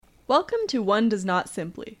Welcome to One Does Not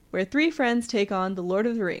Simply, where three friends take on the Lord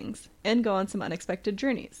of the Rings and go on some unexpected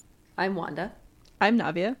journeys. I'm Wanda. I'm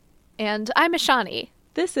Navia. And I'm Ashani.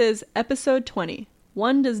 This is episode 20.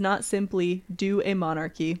 One Does Not Simply Do a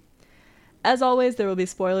Monarchy. As always, there will be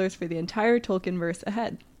spoilers for the entire Tolkienverse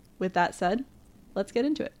ahead. With that said, let's get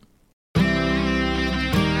into it.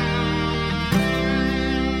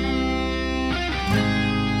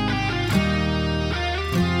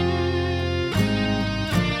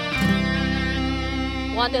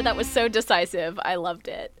 Wanda, that was so decisive. I loved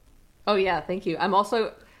it. Oh yeah, thank you. I'm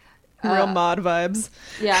also Real mod vibes.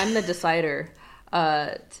 yeah, I'm the decider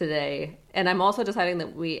today, and I'm also deciding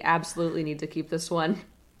that we absolutely need to keep this one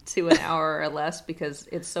to an hour or less because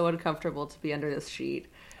it's so uncomfortable to be under this sheet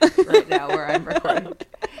right now where I'm recording.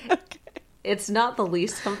 Okay. It's not the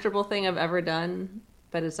least comfortable thing I've ever done,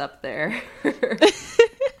 but it's up there.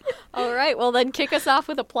 All right, well then kick us off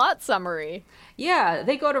with a plot summary. Yeah,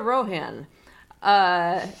 they go to Rohan.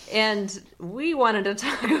 And we wanted to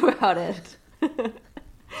talk about it.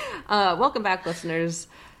 Welcome back, listeners.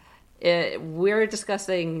 We're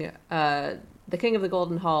discussing The King of the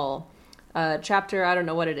Golden Hall, chapter, I don't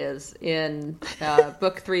know what it is, in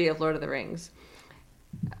Book 3 of Lord of the Rings.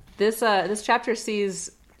 This chapter sees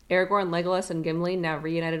Aragorn, Legolas, and Gimli, now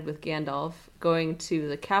reunited with Gandalf, going to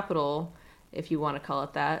the capital, if you want to call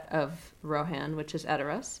it that, of Rohan, which is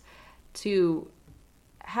Edoras, to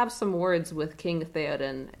have some words with King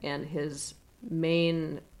Theoden and his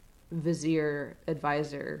main vizier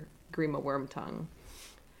advisor, Grima Wormtongue.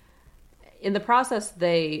 In the process,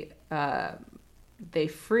 they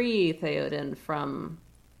free Theoden from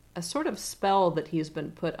a sort of spell that he's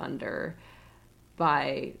been put under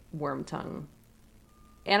by Wormtongue.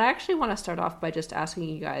 And I actually want to start off by just asking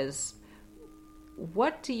you guys,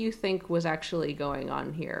 what do you think was actually going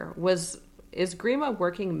on here? Is Grima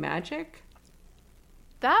working magic?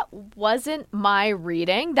 That wasn't my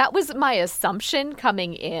reading. That was my assumption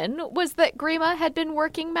coming in, was that Grima had been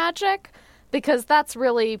working magic, because that's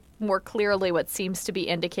really more clearly what seems to be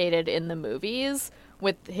indicated in the movies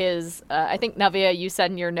with his, I think, Navia, you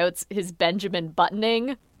said in your notes, his Benjamin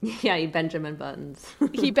buttoning. Yeah, he Benjamin buttons.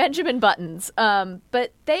 He Benjamin buttons.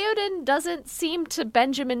 But Theoden doesn't seem to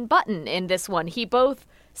Benjamin button in this one. He both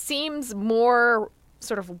seems more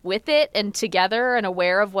sort of with it and together and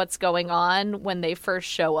aware of what's going on when they first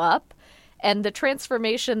show up. And the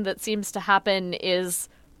transformation that seems to happen is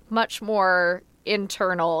much more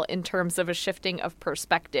internal in terms of a shifting of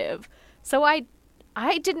perspective. So I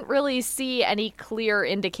didn't really see any clear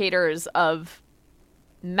indicators of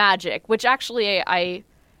magic, which actually I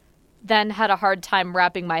then had a hard time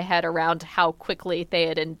wrapping my head around how quickly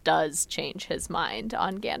Theoden does change his mind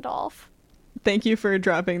on Gandalf. Thank you for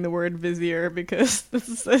dropping the word vizier because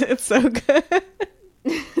it's so good.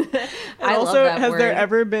 I also, love that has word. there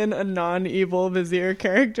ever been a non-evil vizier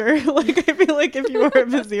character? Like, I feel like if you are a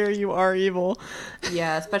vizier, you are evil.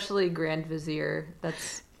 Yeah, especially Grand Vizier.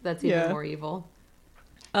 That's even more evil.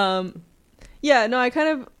 Yeah, no,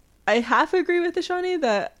 I half agree with Ashani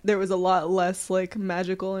that there was a lot less like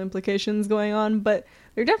magical implications going on, but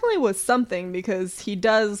there definitely was something because he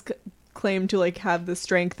does claim to like have the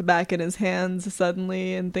strength back in his hands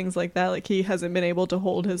suddenly and things like that. Like he hasn't been able to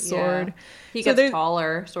hold his sword. Yeah. He gets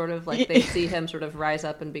taller, sort of like they see him sort of rise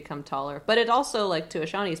up and become taller. But it also, like to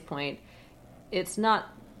Ashani's point, it's not.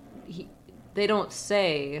 They don't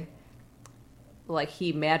say like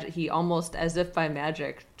he almost as if by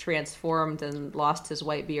magic transformed and lost his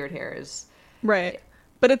white beard hairs. Right.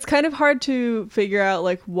 But it's kind of hard to figure out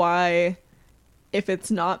like why, if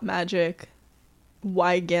it's not magic,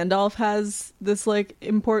 why Gandalf has this like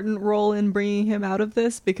important role in bringing him out of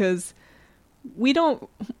this, because we don't,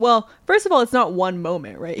 well, first of all, it's not one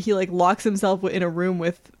moment, right? He like locks himself in a room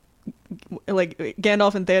with, like,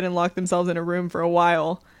 Gandalf and Theoden lock themselves in a room for a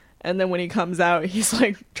while, and then when he comes out he's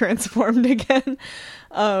like transformed again.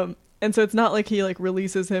 And so it's not like he like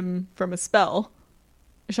releases him from a spell.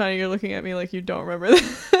 Shani, you're looking at me like you don't remember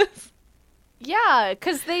this. Yeah,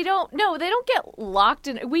 because they don't get locked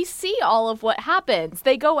in. We see all of what happens.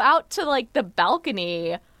 They go out to, like, the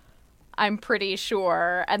balcony, I'm pretty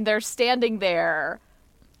sure, and they're standing there.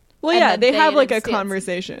 Well, yeah, they have, like, a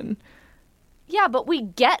conversation. Yeah, but we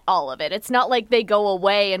get all of it. It's not like they go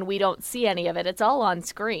away and we don't see any of it. It's all on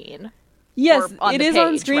screen. Yes, it is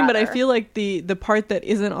on page, screen, rather. but I feel like the part that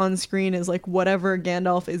isn't on screen is, like, whatever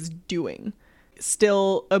Gandalf is doing.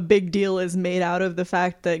 Still, a big deal is made out of the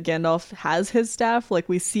fact that Gandalf has his staff. Like,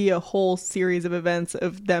 we see a whole series of events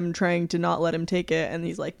of them trying to not let him take it, and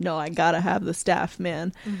he's like, no, I gotta have the staff,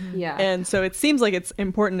 man. Mm-hmm. Yeah. And so it seems like it's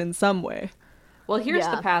important in some way. Well, here's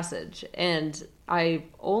the passage, and I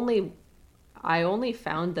I only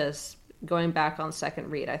found this going back on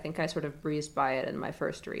second read. I think I sort of breezed by it in my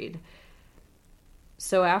first read.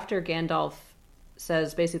 So after Gandalf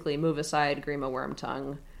says, basically, move aside, Grima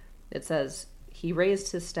Wormtongue, it says, he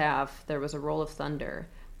raised his staff, there was a roll of thunder.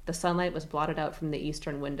 The sunlight was blotted out from the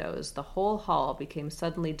eastern windows. The whole hall became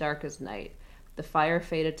suddenly dark as night. The fire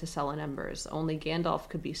faded to sullen embers. Only Gandalf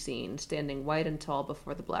could be seen, standing white and tall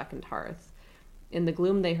before the blackened hearth. In the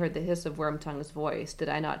gloom they heard the hiss of Wormtongue's voice. Did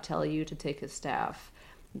I not tell you to take his staff?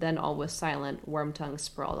 Then all was silent. Wormtongue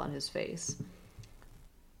sprawled on his face.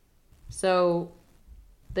 So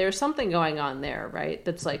there's something going on there, right?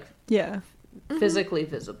 That's like physically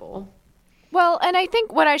visible. Well, and I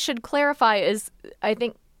think what I should clarify is, I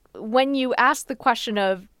think when you ask the question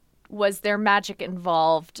of was there magic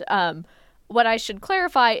involved, what I should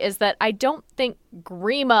clarify is that I don't think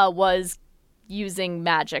Grima was using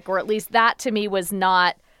magic, or at least that to me was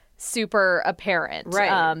not super apparent.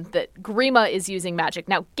 Right. That Grima is using magic.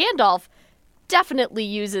 Now, Gandalf definitely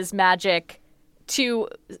uses magic to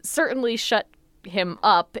certainly shut him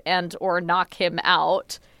up and or knock him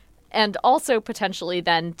out, and also potentially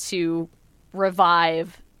then to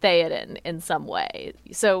revive Theoden in some way.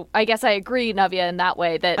 So I guess I agree, Navia, in that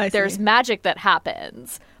way that there's magic that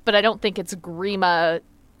happens, but I don't think it's Grima.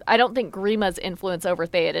 I don't think Grima's influence over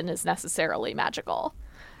Theoden is necessarily magical.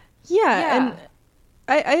 Yeah. And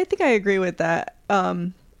I think I agree with that.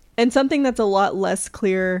 And something that's a lot less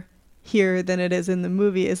clear here than it is in the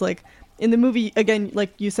movie is, like, in the movie, again,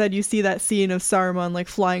 like you said, you see that scene of Saruman, like,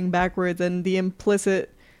 flying backwards, and the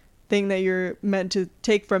implicit thing that you're meant to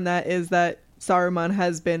take from that is that Saruman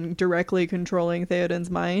has been directly controlling Theoden's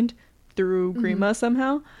mind through Grima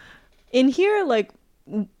somehow. In here, like,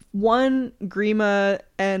 one, Grima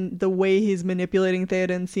and the way he's manipulating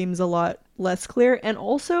Theoden seems a lot less clear, and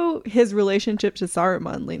also his relationship to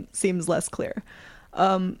Saruman seems less clear.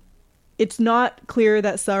 It's not clear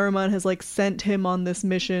that Saruman has, like, sent him on this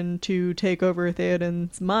mission to take over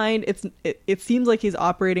Theoden's mind. It seems like he's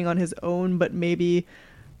operating on his own, but maybe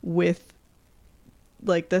with,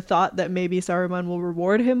 like, the thought that maybe Saruman will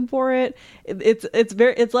reward him for it.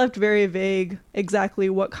 It's left very vague exactly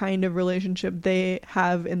what kind of relationship they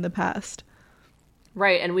have in the past.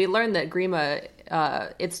 Right, and we learned that Grima,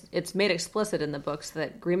 it's made explicit in the books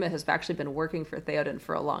that Grima has actually been working for Theoden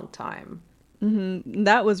for a long time. Mm-hmm.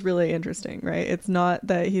 That was really interesting, right? It's not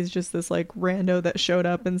that he's just this, like, rando that showed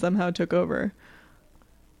up and somehow took over.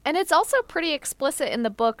 And it's also pretty explicit in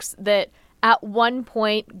the books that at one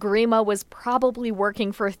point Grima was probably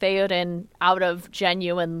working for Theoden out of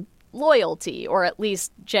genuine loyalty, or at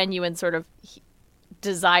least genuine sort of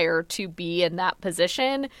desire to be in that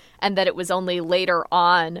position, and that it was only later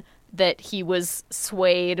on that he was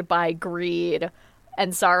swayed by greed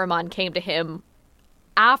and Saruman came to him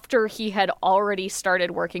after he had already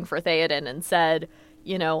started working for Theoden and said,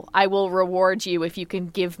 you know, I will reward you if you can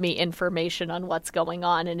give me information on what's going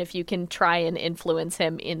on and if you can try and influence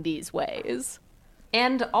him in these ways.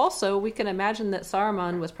 And also, we can imagine that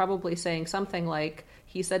Saruman was probably saying something like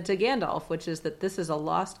he said to Gandalf, which is that this is a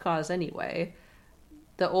lost cause anyway.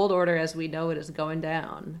 The Old Order as we know it is going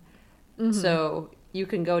down. Mm-hmm. So you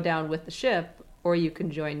can go down with the ship or you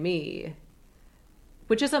can join me.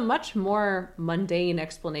 Which is a much more mundane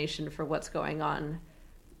explanation for what's going on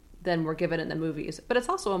than we're given in the movies. But it's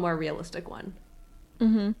also a more realistic one.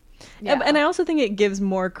 Mm-hmm. Yeah. And I also think it gives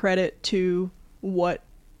more credit to what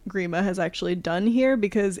Grima has actually done here,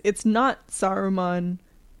 because it's not Saruman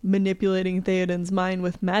manipulating Theoden's mind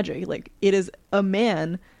with magic. Like, it is a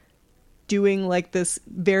man doing, like, this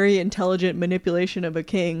very intelligent manipulation of a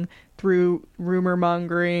king through rumor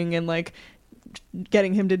mongering and, like,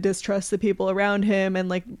 getting him to distrust the people around him, and,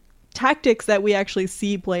 like, tactics that we actually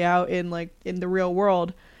see play out in, like, in the real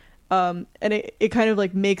world. And it kind of,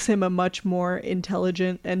 like, makes him a much more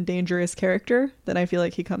intelligent and dangerous character than I feel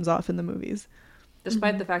like he comes off in the movies.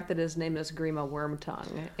 Despite the fact that his name is Grima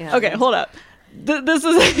Wormtongue. And... Okay, hold up. This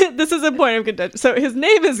is a point of contention. So his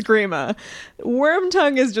name is Grima.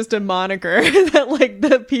 Wormtongue is just a moniker that, like,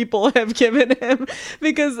 the people have given him,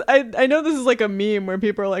 because I know this is like a meme where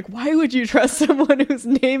people are like, why would you trust someone whose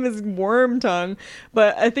name is Wormtongue?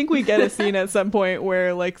 But I think we get a scene at some point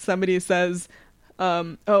where, like, somebody says,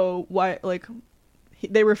 oh, why, like,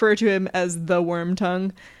 they refer to him as the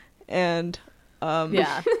Wormtongue, and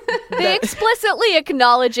yeah, they explicitly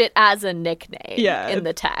acknowledge it as a nickname in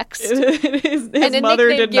the text. His and a mother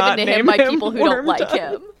nickname did not given to name him by him people who don't like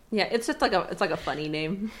Wormtongue. him. Yeah, it's just like a funny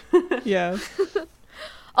name. Yeah.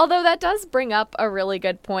 Although that does bring up a really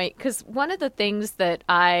good point, because one of the things that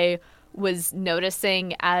I was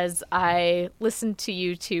noticing as I listened to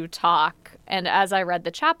you two talk and as I read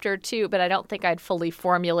the chapter too, but I don't think I'd fully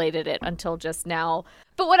formulated it until just now.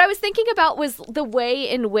 But what I was thinking about was the way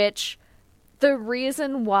in which the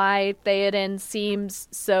reason why Theoden seems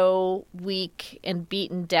so weak and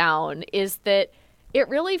beaten down is that it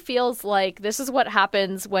really feels like this is what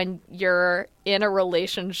happens when you're in a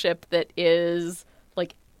relationship that is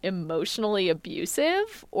like emotionally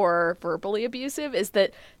abusive or verbally abusive, is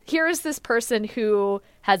that here is this person who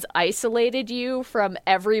has isolated you from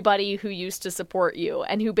everybody who used to support you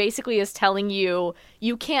and who basically is telling you,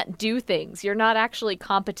 you can't do things. You're not actually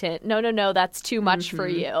competent. No, that's too much for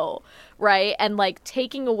you. Right? And like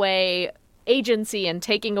taking away agency and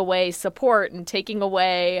taking away support and taking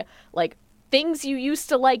away like things you used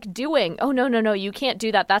to like doing. Oh, no, you can't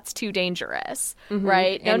do that. That's too dangerous,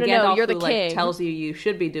 right? And No, Gandalf, you're the who, king. Like, tells you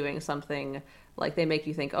should be doing something. Like, they make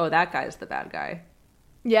you think, oh, that guy's the bad guy.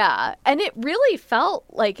 Yeah, and it really felt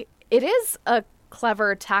like it is a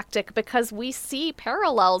clever tactic because we see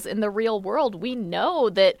parallels in the real world. We know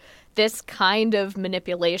that this kind of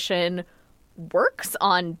manipulation works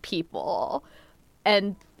on people,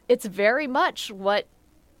 and it's very much what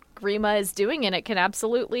Grima is doing, and it can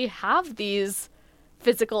absolutely have these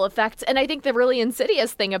physical effects. And I think the really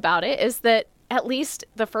insidious thing about it is that at least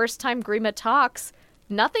the first time Grima talks,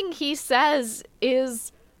 nothing he says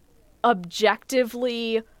is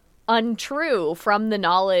objectively untrue from the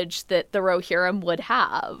knowledge that the Rohirrim would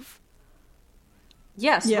have.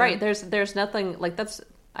 Yes, yeah. Right. There's nothing like that's.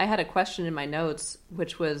 I had a question in my notes,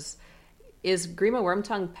 which was, is Grima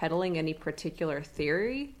Wormtongue peddling any particular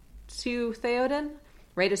theory to Theoden?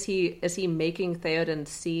 Right? Is he making Theoden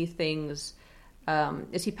see things?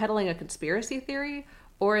 Is he peddling a conspiracy theory,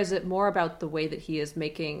 or is it more about the way that he is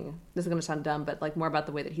making? This is going to sound dumb, but like more about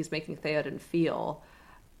the way that he's making Theoden feel,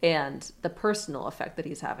 and the personal effect that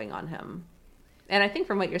he's having on him. And I think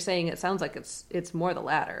from what you're saying, it sounds like it's more the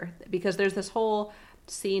latter, because there's this whole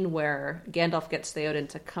scene where Gandalf gets Theoden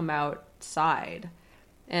to come outside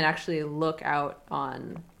and actually look out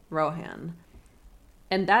on Rohan.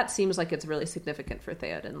 And that seems like it's really significant for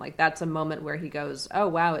Theoden. Like, that's a moment where he goes, oh,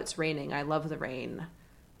 wow, it's raining. I love the rain.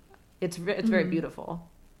 It's very beautiful.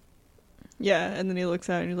 Yeah, and then he looks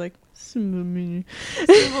out and he's like,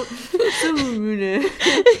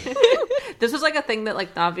 This was like a thing that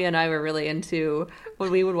like Navi and I were really into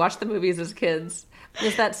when we would watch the movies as kids.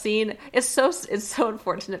 Is that scene? It's so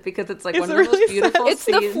unfortunate because it's like one of the most beautiful scenes. It's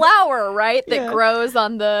the flower, right, that grows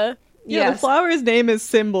on the... Yeah, the flower's name is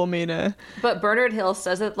Cymbalmina. But Bernard Hill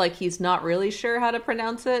says it like he's not really sure how to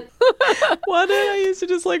pronounce it. Why did I used to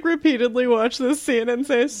just like repeatedly watch this scene and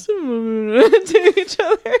say Cymbalmina to each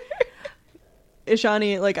other?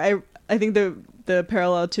 Ishani, like I think the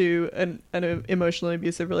parallel to an emotionally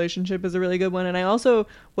abusive relationship is a really good one. And I also,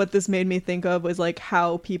 what this made me think of was like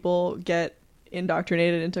how people get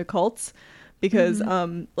indoctrinated into cults. Because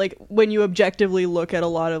like when you objectively look at a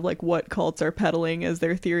lot of like what cults are peddling as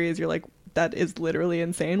their theories, you're like, that is literally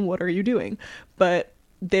insane. What are you doing? But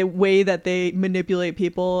the way that they manipulate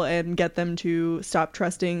people and get them to stop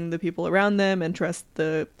trusting the people around them and trust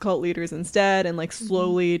the cult leaders instead, and like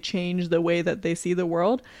slowly change the way that they see the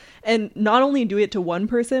world, and not only do it to one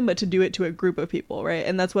person, but to do it to a group of people, right?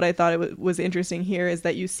 And that's what I thought it was interesting here, is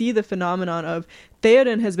that you see the phenomenon of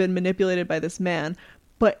Theoden has been manipulated by this man,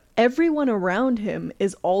 but everyone around him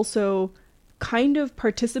is also kind of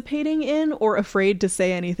participating in or afraid to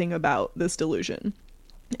say anything about this delusion.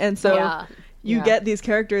 And so you get these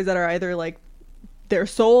characters that are either like, they're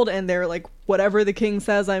sold and they're like, whatever the king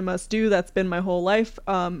says I must do, that's been my whole life.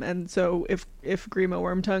 And so if Grima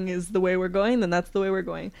Wormtongue is the way we're going, then that's the way we're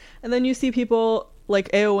going. And then you see people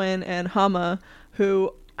like Eowyn and Hama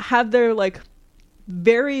who have their like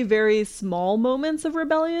very, very small moments of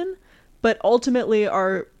rebellion, but ultimately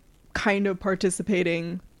are kind of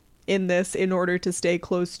participating in this in order to stay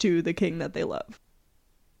close to the king that they love.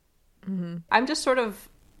 Mm-hmm. I'm just sort of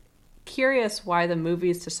curious why the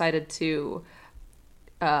movies decided to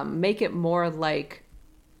make it more like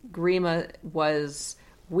Grima was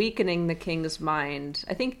weakening the king's mind.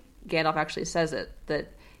 I think Gandalf actually says it,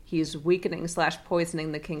 that he's weakening /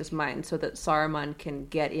 poisoning the king's mind so that Saruman can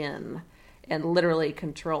get in and literally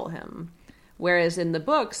control him. Whereas in the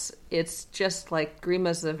books, it's just like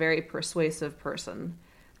Grima's a very persuasive person.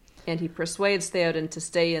 And he persuades Theoden to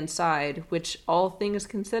stay inside, which, all things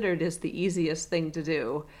considered, is the easiest thing to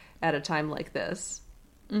do at a time like this.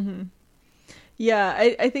 Mm-hmm. Yeah,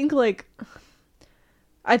 I think, like,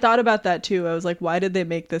 I thought about that too. I was like, why did they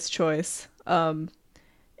make this choice? And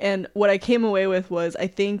what I came away with was, I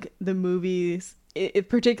think the movies,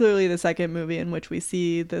 particularly the second movie in which we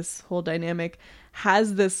see this whole dynamic,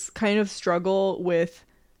 has this kind of struggle with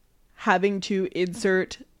having to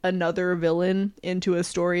insert another villain into a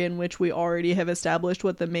story in which we already have established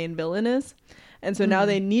what the main villain is. And so now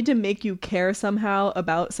they need to make you care somehow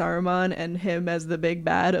about Saruman and him as the big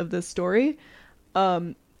bad of this story.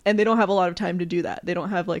 And they don't have a lot of time to do that. They don't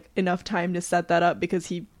have like enough time to set that up because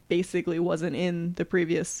he basically wasn't in the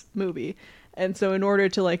previous movie. And so in order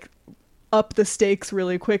to like up the stakes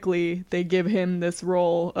really quickly, they give him this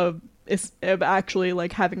role of actually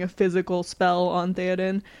like having a physical spell on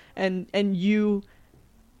Theoden, and you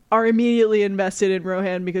are immediately invested in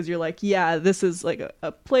Rohan because you're like, yeah, this is like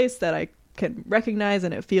a place that I can recognize,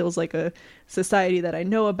 and it feels like a society that I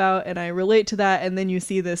know about, and I relate to that. And then you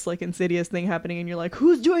see this like insidious thing happening and you're like,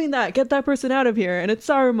 who's doing that? Get that person out of here. And it's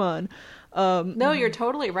Saruman. No, you're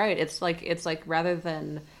totally right. It's like rather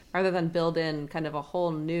than build in kind of a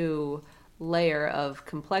whole new layer of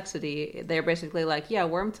complexity, they're basically like, yeah,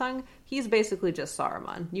 Wormtongue, he's basically just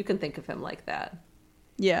Saruman. You can think of him like that.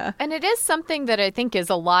 Yeah. And it is something that I think is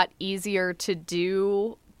a lot easier to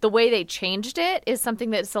do. The way they changed it is something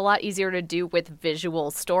that's a lot easier to do with visual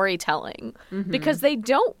storytelling, because they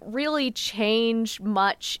don't really change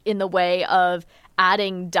much in the way of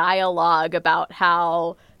adding dialogue about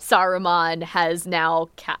how Saruman has now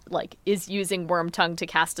is using Wormtongue to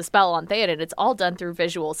cast a spell on Theoden. It's all done through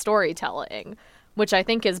visual storytelling, which I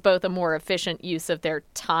think is both a more efficient use of their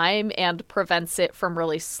time and prevents it from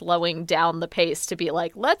really slowing down the pace to be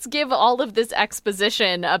like, let's give all of this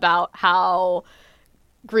exposition about how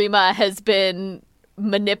Grima has been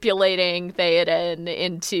manipulating Theoden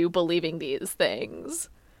into believing these things.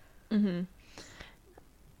 Mm-hmm.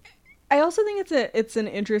 I also think it's an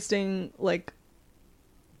interesting, like,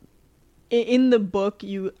 in the book,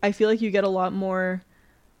 I feel like you get a lot more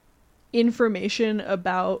information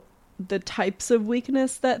about the types of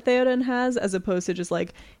weakness that Theoden has, as opposed to just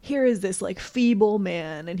like, here is this like feeble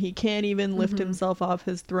man and he can't even lift himself off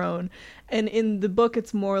his throne. And in the book,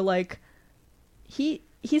 it's more like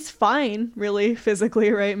he's fine, really,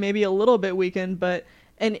 physically, right? Maybe a little bit weakened, but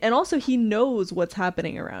and also he knows what's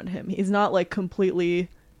happening around him. He's not like completely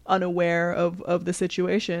unaware of the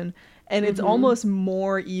situation. And it's almost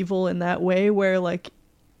more evil in that way, where like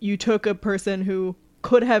you took a person who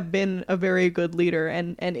could have been a very good leader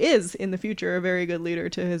and is in the future a very good leader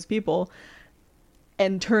to his people,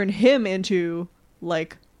 and turn him into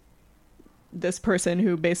like this person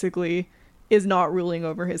who basically is not ruling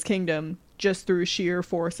over his kingdom just through sheer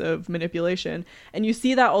force of manipulation. And you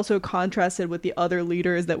see that also contrasted with the other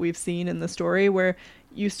leaders that we've seen in the story, where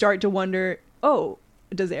you start to wonder, oh,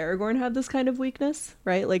 does Aragorn have this kind of weakness,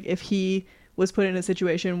 right? Like, if he was put in a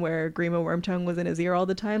situation where Grima Wormtongue was in his ear all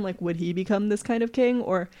the time, like, would he become this kind of king,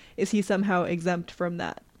 or is he somehow exempt from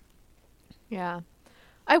that? Yeah.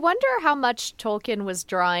 I wonder how much Tolkien was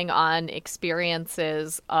drawing on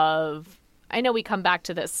experiences of, I know we come back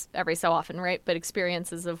to this every so often, right? But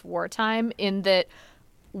experiences of wartime, in that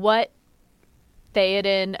what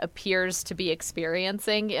Theoden appears to be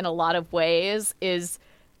experiencing in a lot of ways is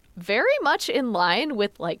very much in line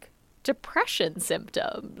with like depression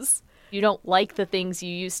symptoms. You don't like the things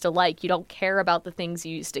you used to like. You don't care about the things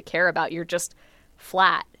you used to care about. You're just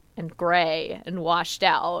flat and gray and washed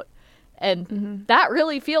out. And that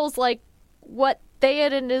really feels like what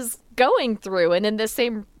Theoden is going through. And in the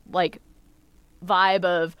same like vibe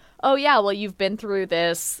of, oh yeah, well, you've been through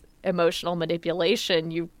this emotional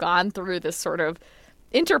manipulation, you've gone through this sort of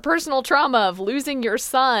interpersonal trauma of losing your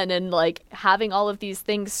son and like having all of these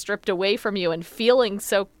things stripped away from you and feeling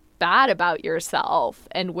so bad about yourself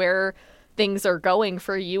and where things are going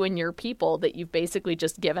for you and your people that you've basically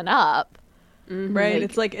just given up. Right.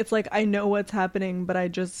 It's like I know what's happening, but I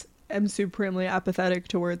just am supremely apathetic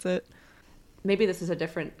towards it. Maybe this is a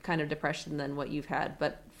different kind of depression than what you've had,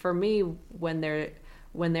 but for me, when I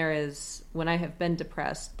have been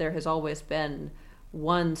depressed, there has always been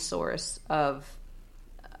one source of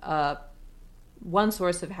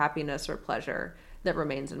happiness or pleasure that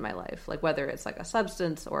remains in my life, like whether it's like a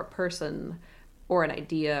substance or a person or an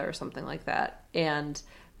idea or something like that. And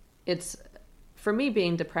it's, for me,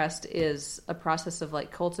 being depressed is a process of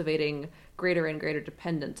like cultivating greater and greater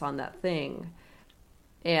dependence on that thing,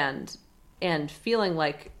 and feeling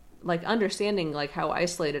like understanding like how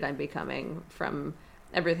isolated I'm becoming from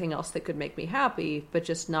everything else that could make me happy, but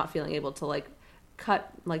just not feeling able to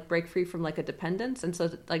break free from like a dependence. And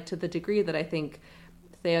so like to the degree that I think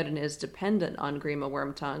Theoden is dependent on Grima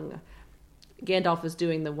Wormtongue, Gandalf is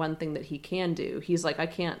doing the one thing that he can do. He's like, I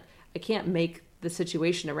can't make the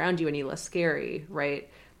situation around you any less scary, right?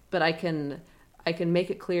 But I can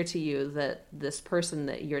make it clear to you that this person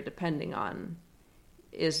that you're depending on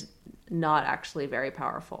is not actually very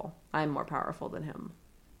powerful. I'm more powerful than him.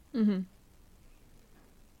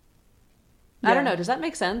 I don't know. Does that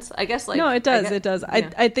make sense? I guess like no, it does. It does.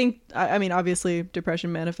 Yeah. I think. I mean, obviously,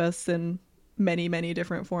 depression manifests in many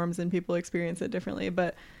different forms, and people experience it differently.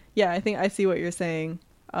 But yeah, I think I see what you're saying.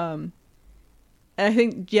 And I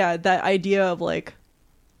think that idea of like,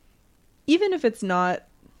 even if it's not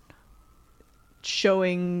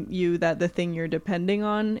showing you that the thing you're depending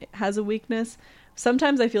on has a weakness,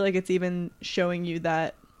 sometimes I feel like it's even showing you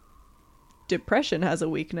that depression has a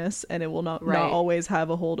weakness and it will not always have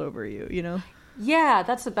a hold over you, you know? Yeah,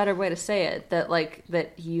 that's a better way to say it. That like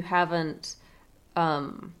that you haven't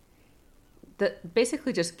that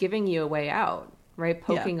basically just giving you a way out, right?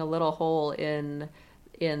 Poking a little hole in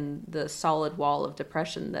the solid wall of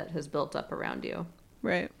depression that has built up around you.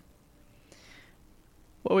 Right.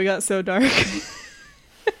 Well, we got so dark.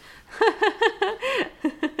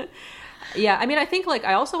 Yeah, I mean, I think, like,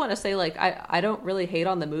 I also want to say, like, I don't really hate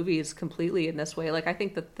on the movies completely in this way. Like, I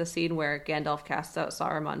think that the scene where Gandalf casts out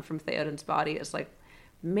Saruman from Theoden's body is, like,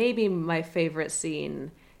 maybe my favorite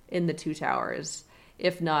scene in The Two Towers,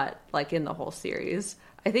 if not, like, in the whole series.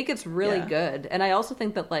 I think it's really good. And I also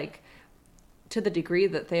think that, like, to the degree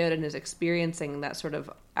that Theoden is experiencing that sort of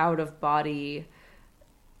out-of-body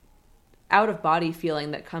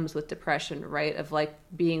feeling that comes with depression, right? Of like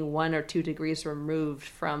being 1 or 2 degrees removed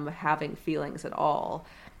from having feelings at all.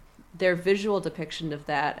 Their visual depiction of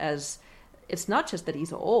that as it's not just that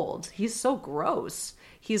he's old, he's so gross.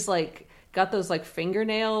 He's like got those like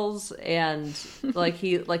fingernails and like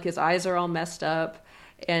his eyes are all messed up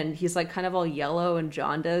and he's like kind of all yellow and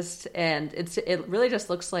jaundiced and it really just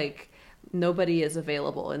looks like nobody is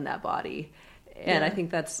available in that body. And I think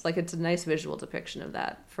that's like, it's a nice visual depiction of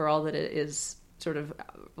that for all that it is sort of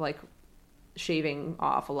like shaving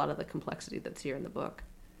off a lot of the complexity that's here in the book.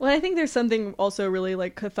 Well, I think there's something also really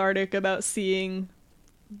like cathartic about seeing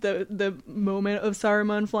the moment of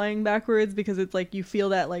Saruman flying backwards, because it's like you feel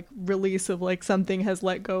that like release of like something has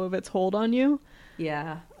let go of its hold on you.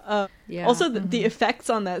 Yeah. Also, the effects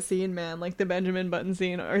on that scene, man, like the Benjamin Button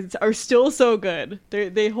scene, are still so good.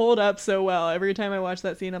 They hold up so well. Every time I watch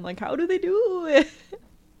that scene, I'm like, how do they do it?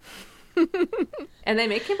 And they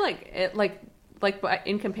make him like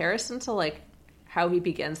in comparison to like how he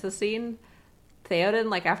begins the scene, Theoden,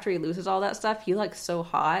 like after he loses all that stuff, he like so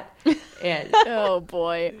hot. And oh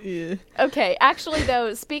boy. Yeah. Okay, actually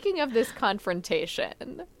though, speaking of this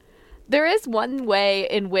confrontation, there is one way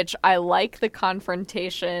in which I like the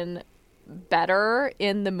confrontation better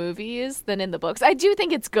in the movies than in the books. I do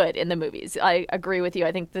think it's good in the movies. I agree with you.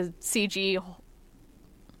 I think the CG...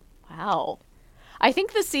 Wow. I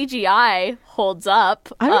think the CGI holds up.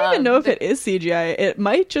 I don't even know if it is CGI. It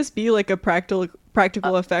might just be like a practical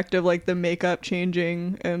effect of like the makeup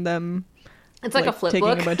changing and them... It's like a flip taking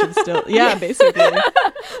book. a bunch of still. Yeah, basically.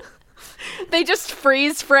 They just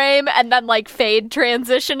freeze frame and then like fade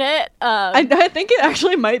transition it. I think it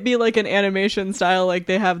actually might be like an animation style, like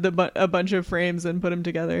they have a bunch of frames and put them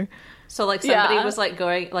together. So like somebody was like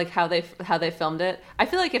going like how they filmed it. I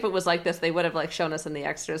feel like if it was like this, they would have like shown us in the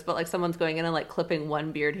extras. But like someone's going in and like clipping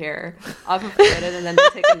one beard hair off of Theoden and then they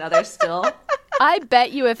take another still. I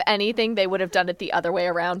bet you, if anything, they would have done it the other way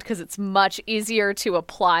around because it's much easier to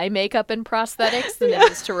apply makeup and prosthetics than it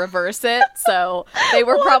is to reverse it. So they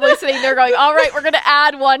were probably sitting there going, all right, we're going to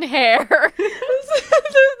add one hair. In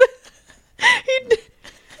the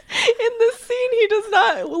scene, he does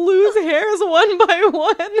not lose hairs one by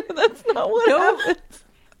one. That's not what happens.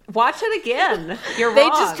 Watch it again. You're They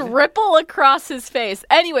wrong. just ripple across his face.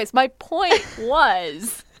 Anyways, my point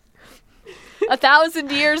was...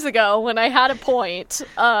 1,000 years ago, when I had a point,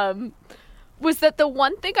 was that the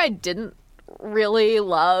one thing I didn't really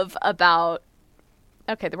love about...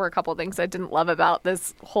 Okay, there were a couple of things I didn't love about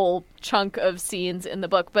this whole chunk of scenes in the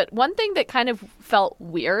book, but one thing that kind of felt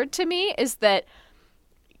weird to me is that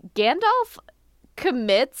Gandalf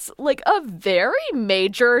commits, like, a very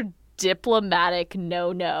major diplomatic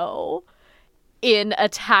no-no in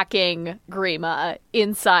attacking Grima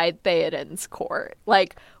inside Theoden's court.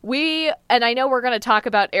 Like, and I know we're going to talk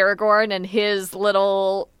about Aragorn and his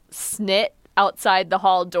little snit outside the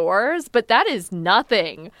hall doors, but that is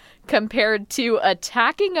nothing compared to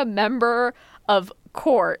attacking a member of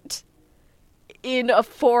court in a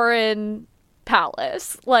foreign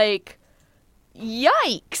palace. Like,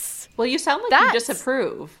 yikes. Well, you sound like you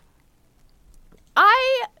disapprove.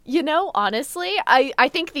 Honestly, I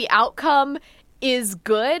think the outcome is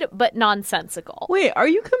good, but nonsensical. Wait, are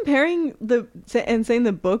you comparing and saying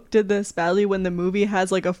the book did this badly when the movie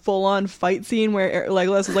has like a full-on fight scene where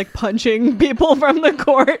Legolas is like punching people from the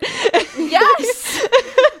court? Yes!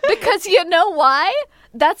 Because you know why?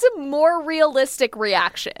 That's a more realistic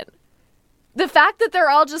reaction. The fact that they're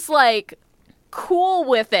all just like, cool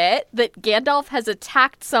with it that Gandalf has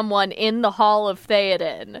attacked someone in the Hall of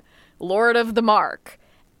Theoden, Lord of the Mark,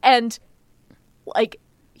 and, like,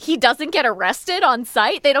 he doesn't get arrested on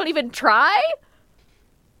sight? They don't even try?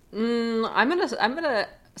 I'm gonna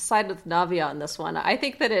side with Navia on this one. I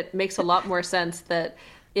think that it makes a lot more sense that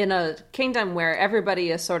in a kingdom where everybody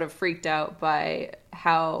is sort of freaked out by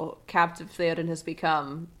how captive Theoden has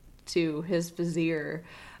become to his vizier,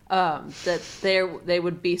 that they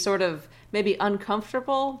would be sort of maybe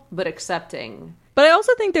uncomfortable but accepting. But I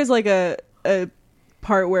also think there's like a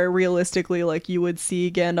part where realistically, like, you would see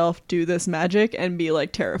Gandalf do this magic and be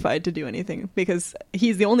like terrified to do anything because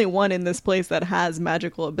he's the only one in this place that has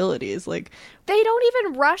magical abilities. Like, They don't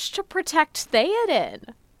even rush to protect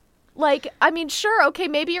Theoden. Like, I mean, sure, okay,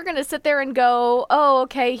 maybe you're going to sit there and go, oh,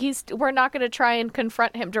 okay, we're not going to try and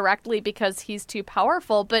confront him directly because he's too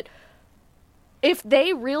powerful, but if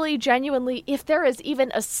they really genuinely, if there is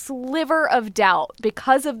even a sliver of doubt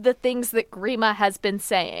because of the things that Grima has been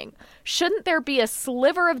saying, shouldn't there be a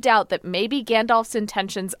sliver of doubt that maybe Gandalf's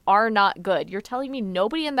intentions are not good? You're telling me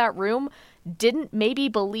nobody in that room didn't maybe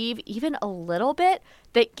believe even a little bit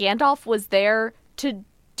that Gandalf was there to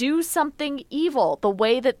do something evil the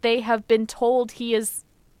way that they have been told he is?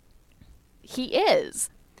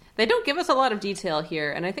 They don't give us a lot of detail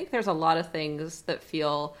here, and I think there's a lot of things that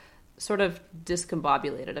feel sort of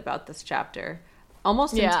discombobulated about this chapter,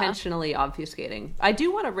 almost intentionally obfuscating. I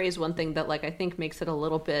do want to raise one thing that, like, I think makes it a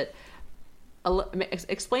little bit,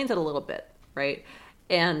 explains it a little bit, right?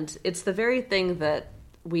 And it's the very thing that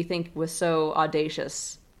we think was so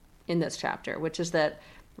audacious in this chapter, which is that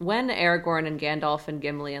when Aragorn and Gandalf and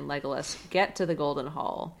Gimli and Legolas get to the Golden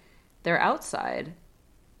Hall, they're outside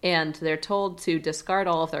and they're told to discard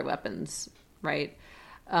all of their weapons, right?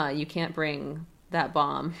 You can't bring that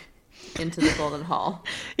bomb into the Golden Hall.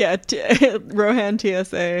 Yeah, Rohan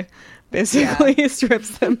TSA basically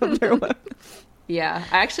strips them of their weapons. Yeah,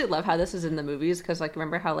 I actually love how this is in the movies because, like,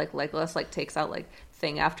 remember how, like, Legolas, like, takes out, like,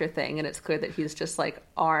 thing after thing, and it's clear that he's just, like,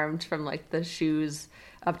 armed from, like, the shoes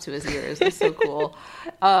up to his ears. It's so cool.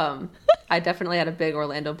 I definitely had a big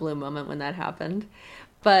Orlando Bloom moment when that happened.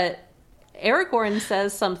 But Aragorn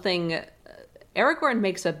says something. Aragorn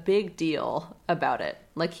makes a big deal about it.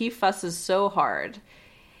 Like, he fusses so hard.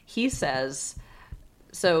 He says,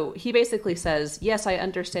 so he basically says, yes, I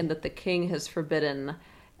understand that the king has forbidden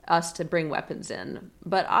us to bring weapons in,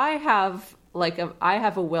 but I have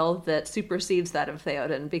a will that supersedes that of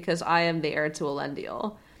Theoden because I am the heir to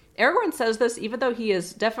Elendil. Aragorn says this even though he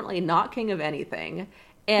is definitely not king of anything,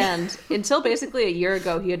 and until basically a year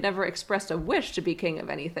ago he had never expressed a wish to be king of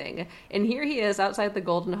anything. And here he is outside the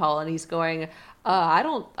Golden Hall and he's going,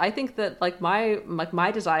 I think that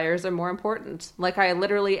my desires are more important. Like, I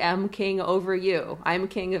literally am king over you. I'm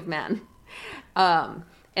king of men.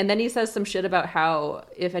 And then he says some shit about how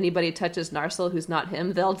if anybody touches Narsil who's not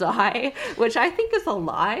him, they'll die, which I think is a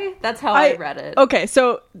lie. That's how I read it. Okay,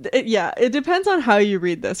 so, it depends on how you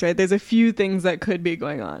read this, right? There's a few things that could be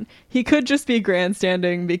going on. He could just be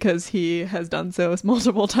grandstanding because he has done so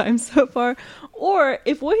multiple times so far. Or,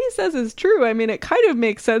 if what he says is true, I mean, it kind of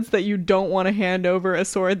makes sense that you don't want to hand over a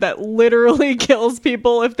sword that literally kills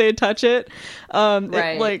people if they touch it.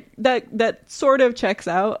 Right. That sort of checks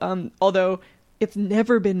out, although it's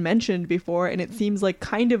never been mentioned before, and it seems like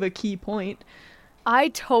kind of a key point. I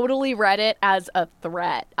totally read it as a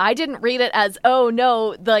threat. I didn't read it as, oh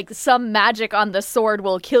no, like some magic on the sword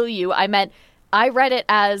will kill you. I read it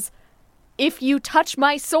as, if you touch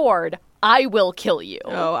my sword, I will kill you.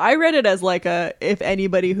 Oh, I read it as like if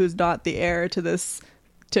anybody who's not the heir to this,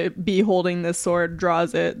 to be holding this sword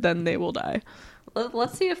draws it, then they will die.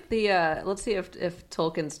 Let's see if if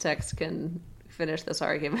Tolkien's text can finish this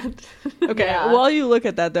argument. Okay, yeah. While you look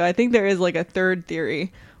at that, though, I think there is like a third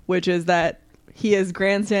theory, which is that he is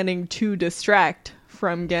grandstanding to distract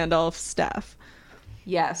from Gandalf's staff.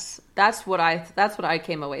 Yes, that's what I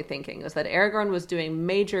came away thinking, is that Aragorn was doing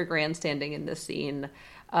major grandstanding in this scene,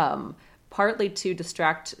 partly to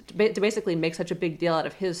distract, to basically make such a big deal out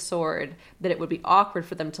of his sword that it would be awkward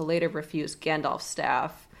for them to later refuse Gandalf's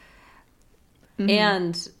staff. Mm-hmm.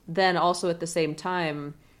 And then also at the same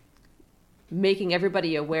time making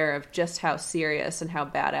everybody aware of just how serious and how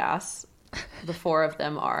badass the four of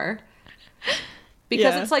them are.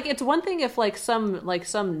 Because it's like, it's one thing if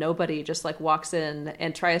some nobody just like walks in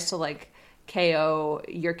and tries to like KO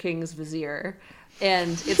your king's vizier.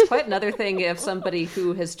 And it's quite another thing if somebody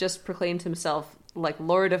who has just proclaimed himself like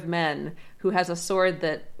Lord of Men, who has a sword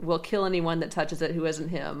that will kill anyone that touches it who isn't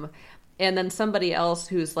him, and then somebody else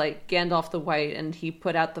who's like Gandalf the White and he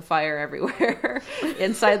put out the fire everywhere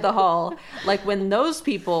inside the hall. Like, when those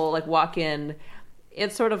people like walk in,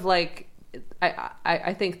 it's sort of like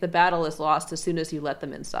I think the battle is lost as soon as you let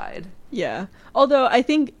them inside. Yeah. Although I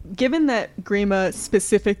think given that Grima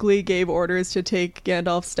specifically gave orders to take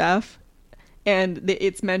Gandalf's staff, and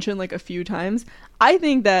it's mentioned like a few times, I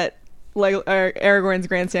think that like Aragorn's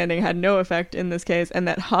grandstanding had no effect in this case, and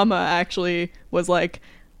that Hama actually was like,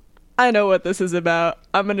 I know what this is about.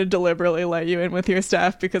 I'm going to deliberately let you in with your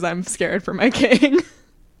staff because I'm scared for my king.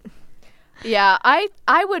 Yeah,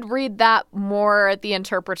 I would read that more the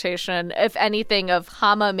interpretation, if anything, of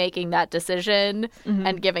Hama making that decision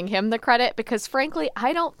and giving him the credit, because frankly,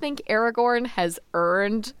 I don't think Aragorn has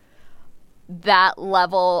earned that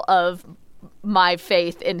level of my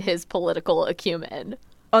faith in his political acumen.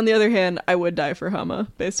 On the other hand, I would die for Hama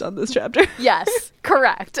based on this chapter. Yes,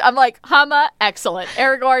 correct. I'm like, Hama, excellent.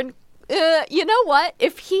 Aragorn, you know what?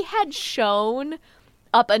 If he had shown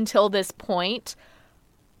up until this point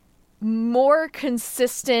more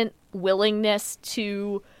consistent willingness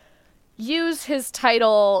to use his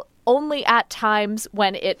title only at times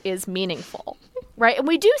when it is meaningful, right? And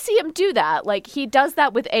we do see him do that. Like, he does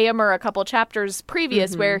that with Éomer a couple chapters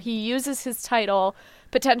previous, where he uses his title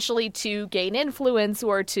potentially to gain influence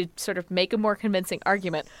or to sort of make a more convincing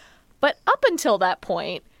argument. But up until that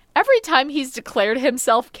point, every time he's declared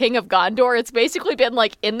himself King of Gondor, it's basically been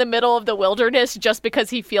like in the middle of the wilderness just because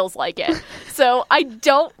he feels like it. So I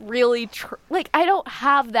don't really I don't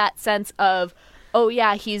have that sense of, oh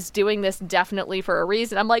yeah, he's doing this definitely for a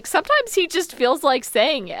reason. I'm like, sometimes he just feels like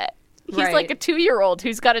saying it. He's like a 2-year-old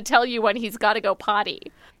who's got to tell you when he's got to go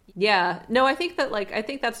potty. Yeah. No, I think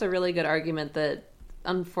that's a really good argument that,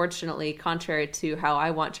 unfortunately, contrary to how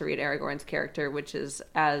I want to read Aragorn's character, which is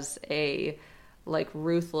as a like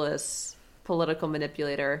ruthless political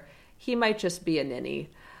manipulator, he might just be a ninny.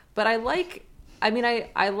 But I like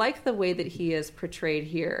the way that he is portrayed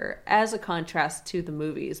here as a contrast to the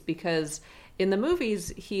movies, because in the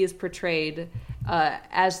movies he is portrayed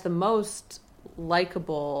as the most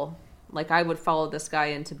likable, like I would follow this guy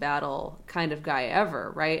into battle kind of guy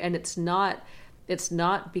ever, right? And it's not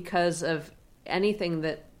because of anything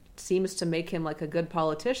that seems to make him like a good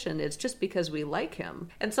politician. It's just because we like him.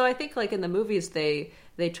 And so I think like in the movies they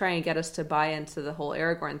try and get us to buy into the whole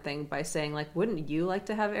Aragorn thing by saying like, wouldn't you like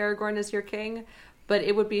to have Aragorn as your king? But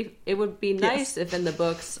it would be nice if in the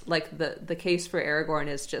books like the case for Aragorn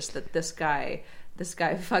is just that this guy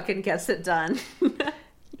fucking gets it done.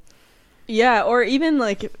 Yeah, or even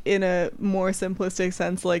like in a more simplistic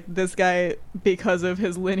sense, like this guy, because of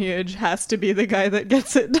his lineage, has to be the guy that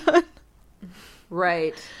gets it done.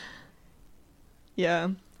 Right. Yeah.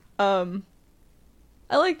 I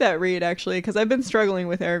like that read, actually, because I've been struggling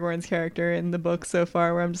with Aragorn's character in the book so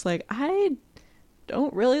far, where I'm just like, I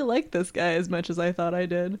don't really like this guy as much as I thought I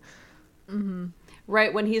did. Mm-hmm.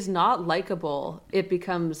 Right. When he's not likable, it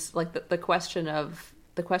becomes like the question of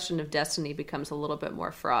destiny becomes a little bit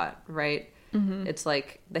more fraught, right? Mm-hmm. It's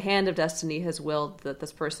like the hand of destiny has willed that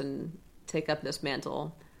this person take up this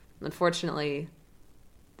mantle. Unfortunately,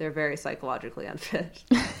 they're very psychologically unfit.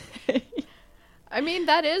 I mean,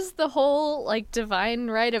 that is the whole, like, divine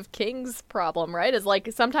right of kings problem, right? Is, like,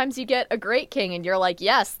 sometimes you get a great king and you're like,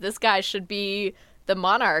 yes, this guy should be the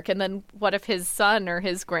monarch. And then what if his son or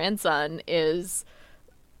his grandson is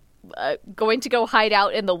going to go hide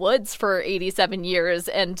out in the woods for 87 years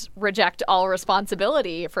and reject all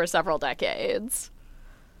responsibility for several decades?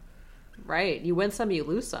 Right. You win some, you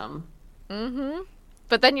lose some. Mm-hmm.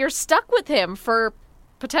 But then you're stuck with him for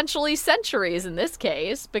potentially centuries in this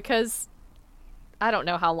case, because I don't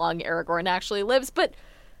know how long Aragorn actually lives, but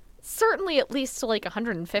certainly at least to like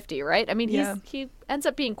 150, right? I mean, he ends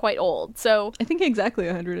up being quite old, so... I think exactly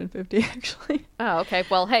 150, actually. Oh, okay.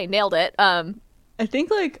 Well, hey, nailed it. I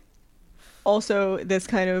think, like, also this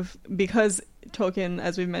kind of... Because Tolkien,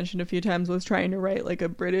 as we've mentioned a few times, was trying to write, like, a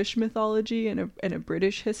British mythology and a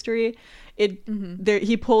British history,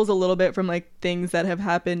 he pulls a little bit from, like, things that have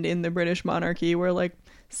happened in the British monarchy where, like,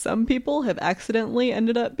 some people have accidentally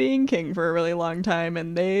ended up being king for a really long time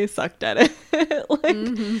and they sucked at it.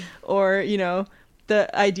 Like, or, you know,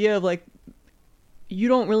 the idea of like, you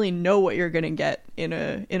don't really know what you're going to get in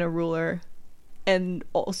a ruler, and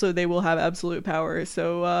also they will have absolute power.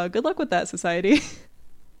 So, good luck with that, society.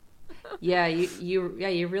 Yeah,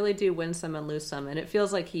 you really do win some and lose some. And it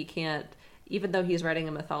feels like he can't, even though he's writing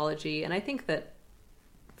a mythology. And I think that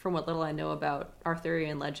from what little I know about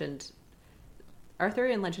Arthurian legend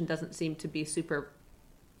doesn't seem to be super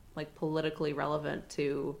like politically relevant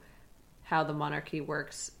to how the monarchy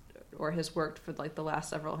works or has worked for like the last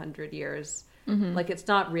several hundred years. Mm-hmm. Like it's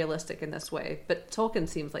not realistic in this way, but Tolkien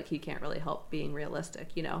seems like he can't really help being realistic,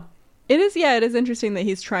 you know? It is interesting that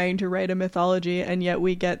he's trying to write a mythology and yet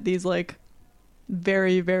we get these like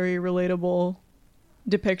very, very relatable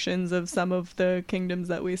depictions of some of the kingdoms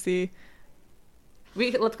that we see.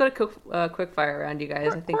 Let's go to quick fire round, you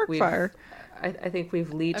guys. I think Fire. I think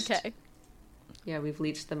we've leached. Okay. Yeah, we've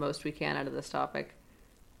leached the most we can out of this topic.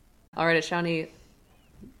 All right, Ashani,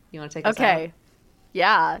 you want to take us out? Okay.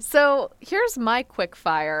 Yeah. So here's my quick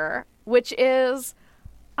fire, which is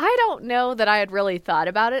I don't know that I had really thought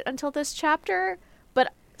about it until this chapter,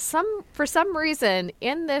 but for some reason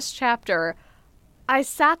in this chapter, I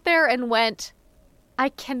sat there and went, I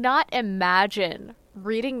cannot imagine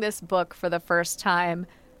reading this book for the first time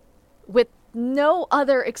with no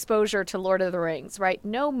other exposure to Lord of the Rings, right?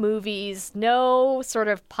 No movies, no sort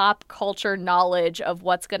of pop culture knowledge of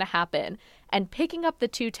what's going to happen. And picking up the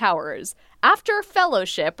Two Towers after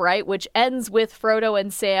Fellowship, right, which ends with Frodo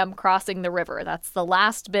and Sam crossing the river. That's the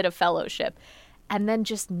last bit of Fellowship. And then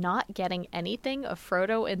just not getting anything of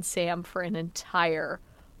Frodo and Sam for an entire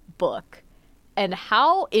book. And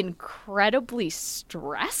how incredibly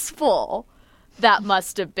stressful that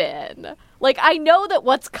must have been. Like, I know that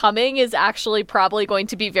what's coming is actually probably going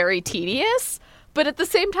to be very tedious, but at the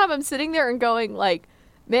same time, I'm sitting there and going, like,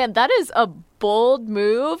 man, that is a bold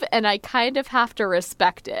move, and I kind of have to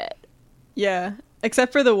respect it. Yeah,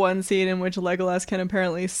 except for the one scene in which Legolas can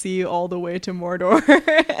apparently see all the way to Mordor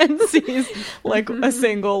and sees, like, a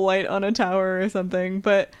single light on a tower or something,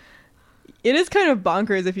 but it is kind of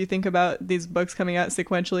bonkers if you think about these books coming out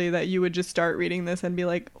sequentially that you would just start reading this and be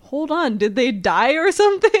like, hold on, did they die or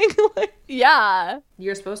something? Like, yeah.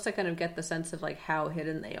 You're supposed to kind of get the sense of like how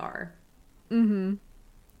hidden they are. Mm-hmm.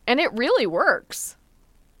 And it really works.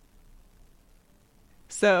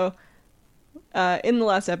 So, in the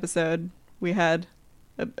last episode, we had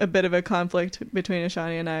a bit of a conflict between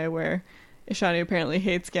Ashani and I where Ashani apparently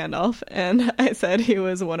hates Gandalf, and I said he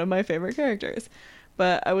was one of my favorite characters.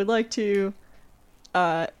 But I would like to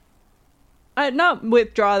not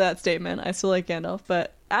withdraw that statement. I still like Gandalf,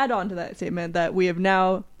 but add on to that statement that we have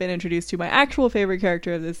now been introduced to my actual favorite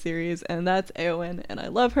character of this series, and that's Éowyn, and I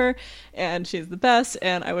love her, and she's the best,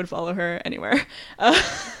 and I would follow her anywhere.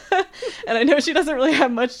 And I know she doesn't really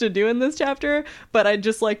have much to do in this chapter, but I'd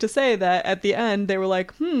just like to say that at the end, they were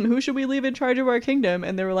like, who should we leave in charge of our kingdom?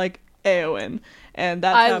 And they were like, Éowyn. And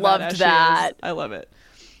that's how badass she is. I love it.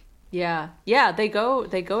 Yeah, they go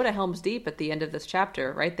to Helm's Deep at the end of this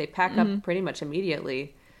chapter, right? They pack up pretty much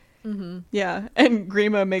immediately. Mm-hmm. Yeah, and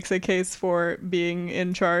Grima makes a case for being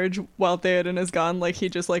in charge while Theoden is gone. Like, he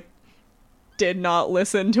just, like, did not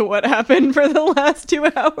listen to what happened for the last 2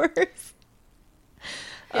 hours.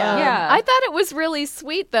 Yeah. I thought it was really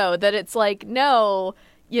sweet, though, that it's like, no,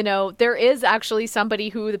 you know, there is actually somebody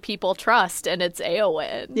who the people trust, and it's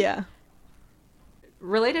Éowyn. Yeah.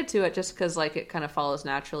 Related to it, just because like it kind of follows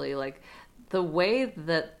naturally, like the way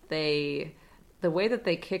that they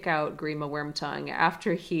kick out Grima Wormtongue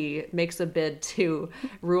after he makes a bid to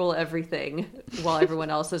rule everything while everyone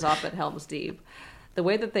else is off at Helm's Deep, the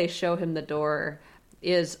way that they show him the door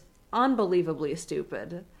is unbelievably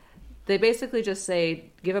stupid. They basically just say,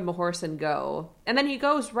 give him a horse and go, and then he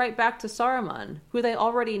goes right back to Saruman, who they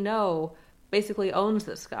already know basically owns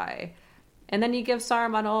this guy, and then he gives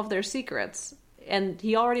Saruman all of their secrets. And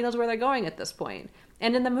he already knows where they're going at this point.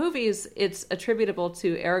 And in the movies, it's attributable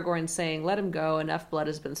to Aragorn saying, let him go, enough blood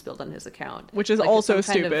has been spilled on his account. Which is like also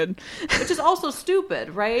stupid. Which is also stupid,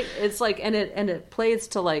 right? It's like, and it plays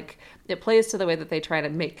to the way that they try to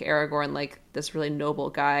make Aragorn like this really noble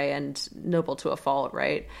guy and noble to a fault,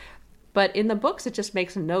 right? But in the books, it just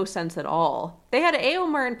makes no sense at all. They had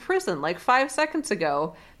Éomer in prison like 5 seconds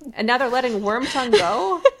ago, and now they're letting Wormtongue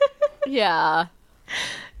go? Yeah.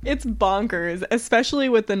 It's bonkers, especially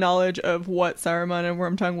with the knowledge of what Saruman and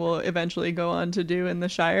Wormtongue will eventually go on to do in the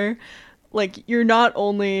Shire. Like, you're not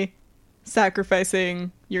only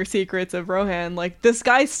sacrificing your secrets of Rohan, like, this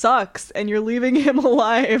guy sucks, and you're leaving him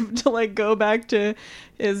alive to, like, go back to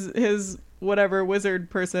his whatever wizard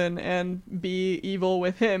person and be evil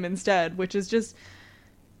with him instead, which is just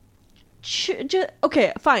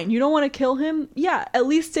okay, fine, you don't want to kill him? Yeah, at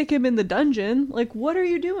least stick him in the dungeon. Like, what are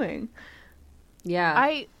you doing? Yeah.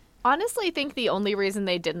 I honestly think the only reason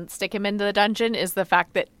they didn't stick him into the dungeon is the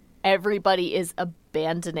fact that everybody is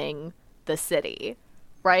abandoning the city,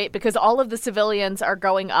 right? Because all of the civilians are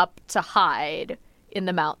going up to hide in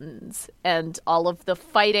the mountains, and all of the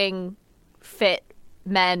fighting fit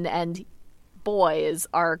men and boys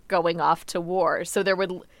are going off to war. So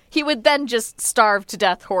he would then just starve to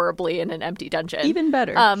death horribly in an empty dungeon. Even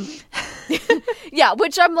better. Yeah,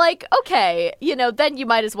 which I'm like, okay, you know, then you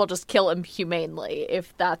might as well just kill him humanely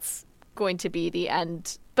if that's going to be the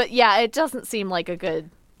end. But yeah, it doesn't seem like a good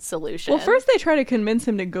solution. Well, first they try to convince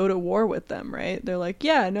him to go to war with them, right? They're like,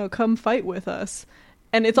 yeah, no, come fight with us.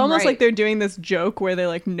 And it's almost Right. like they're doing this joke where they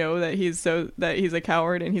like know that he's a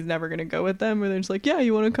coward and he's never going to go with them. Where they're just like, yeah,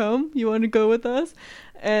 you want to come? You want to go with us?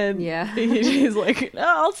 And Yeah. he's like, no,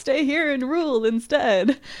 I'll stay here and rule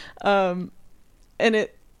instead. And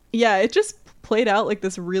it just played out like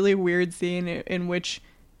this really weird scene in which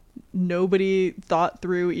nobody thought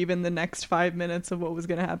through even the next 5 minutes of what was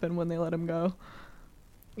going to happen when they let him go.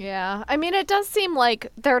 Yeah, I mean, it does seem like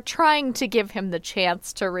they're trying to give him the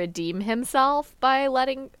chance to redeem himself by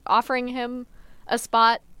offering him a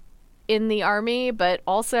spot in the army, but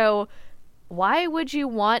also, why would you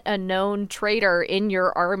want a known traitor in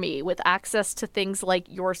your army with access to things like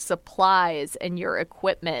your supplies and your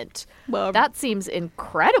equipment? Well, That seems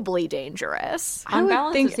incredibly dangerous. I On would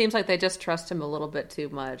balance, think- it seems like they just trust him a little bit too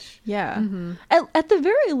much. Yeah. At the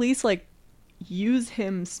very least, like, use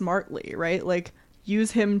him smartly, right? Like,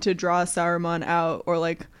 use him to draw Saruman out, or,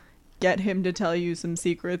 like, get him to tell you some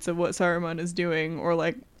secrets of what Saruman is doing, or,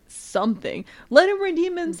 like, something. Let him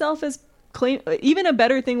redeem himself as claim. Even a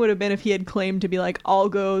better thing would have been if he had claimed to be like, I'll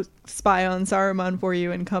go spy on Saruman for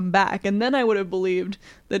you and come back. And then I would have believed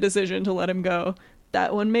the decision to let him go.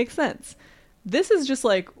 That one makes sense. This is just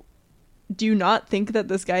like, do you not think that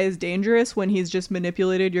this guy is dangerous when he's just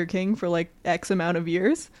manipulated your king for like X amount of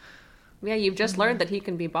years? Yeah, you've just learned that he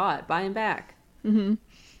can be bought. Buy him back.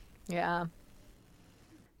 Yeah.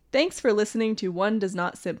 Thanks for listening to One Does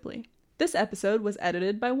Not Simply. This episode was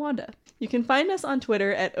edited by Wanda. You can find us on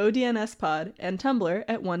Twitter at ODNSPod and Tumblr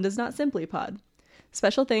at One Does Not Simply Pod.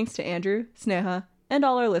 Special thanks to Andrew, Sneha, and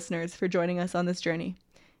all our listeners for joining us on this journey.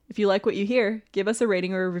 If you like what you hear, give us a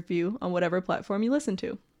rating or a review on whatever platform you listen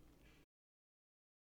to.